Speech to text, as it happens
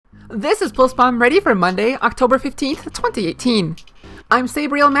This is Pulse Bomb ready for Monday, October 15th, 2018. I'm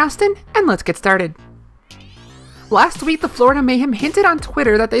Sabriel Maston, and let's get started. Last week, the Florida Mayhem hinted on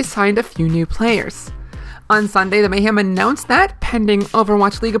Twitter that they signed a few new players. On Sunday, the Mayhem announced that, pending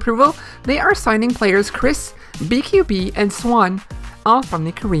Overwatch League approval, they are signing players Chris, BQB, and Swan, all from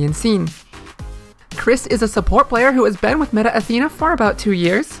the Korean scene. Chris is a support player who has been with Meta Athena for about 2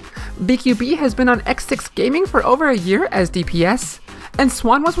 years. BQB has been on X6 Gaming for over a year as DPS, and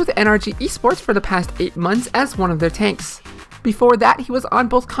Swan was with NRG Esports for the past 8 months as one of their tanks. Before that, he was on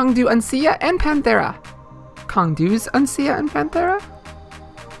both Kongdu Uncia and Panthera. Kongdu's Uncia and Panthera?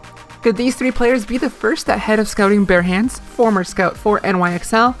 Could these 3 players be the first that Head of Scouting Bare Hands, former scout for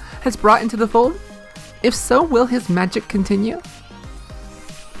NYXL, has brought into the fold? If so, will his magic continue?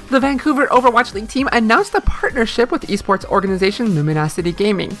 The Vancouver Overwatch League team announced a partnership with esports organization Luminosity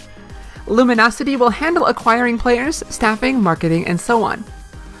Gaming. Luminosity will handle acquiring players, staffing, marketing, and so on.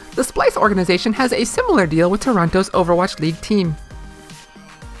 The Splice organization has a similar deal with Toronto's Overwatch League team.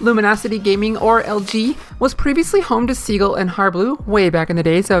 Luminosity Gaming, or LG, was previously home to Seagull and Harblu way back in the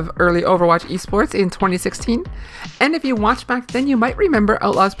days of early Overwatch esports in 2016, and if you watched back then you might remember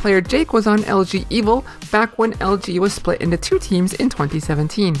Outlaws player Jake was on LG Evil back when LG was split into 2 teams in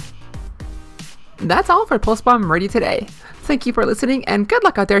 2017. That's all for Pulse Bomb Ready today. Thank you for listening and good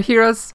luck out there, heroes!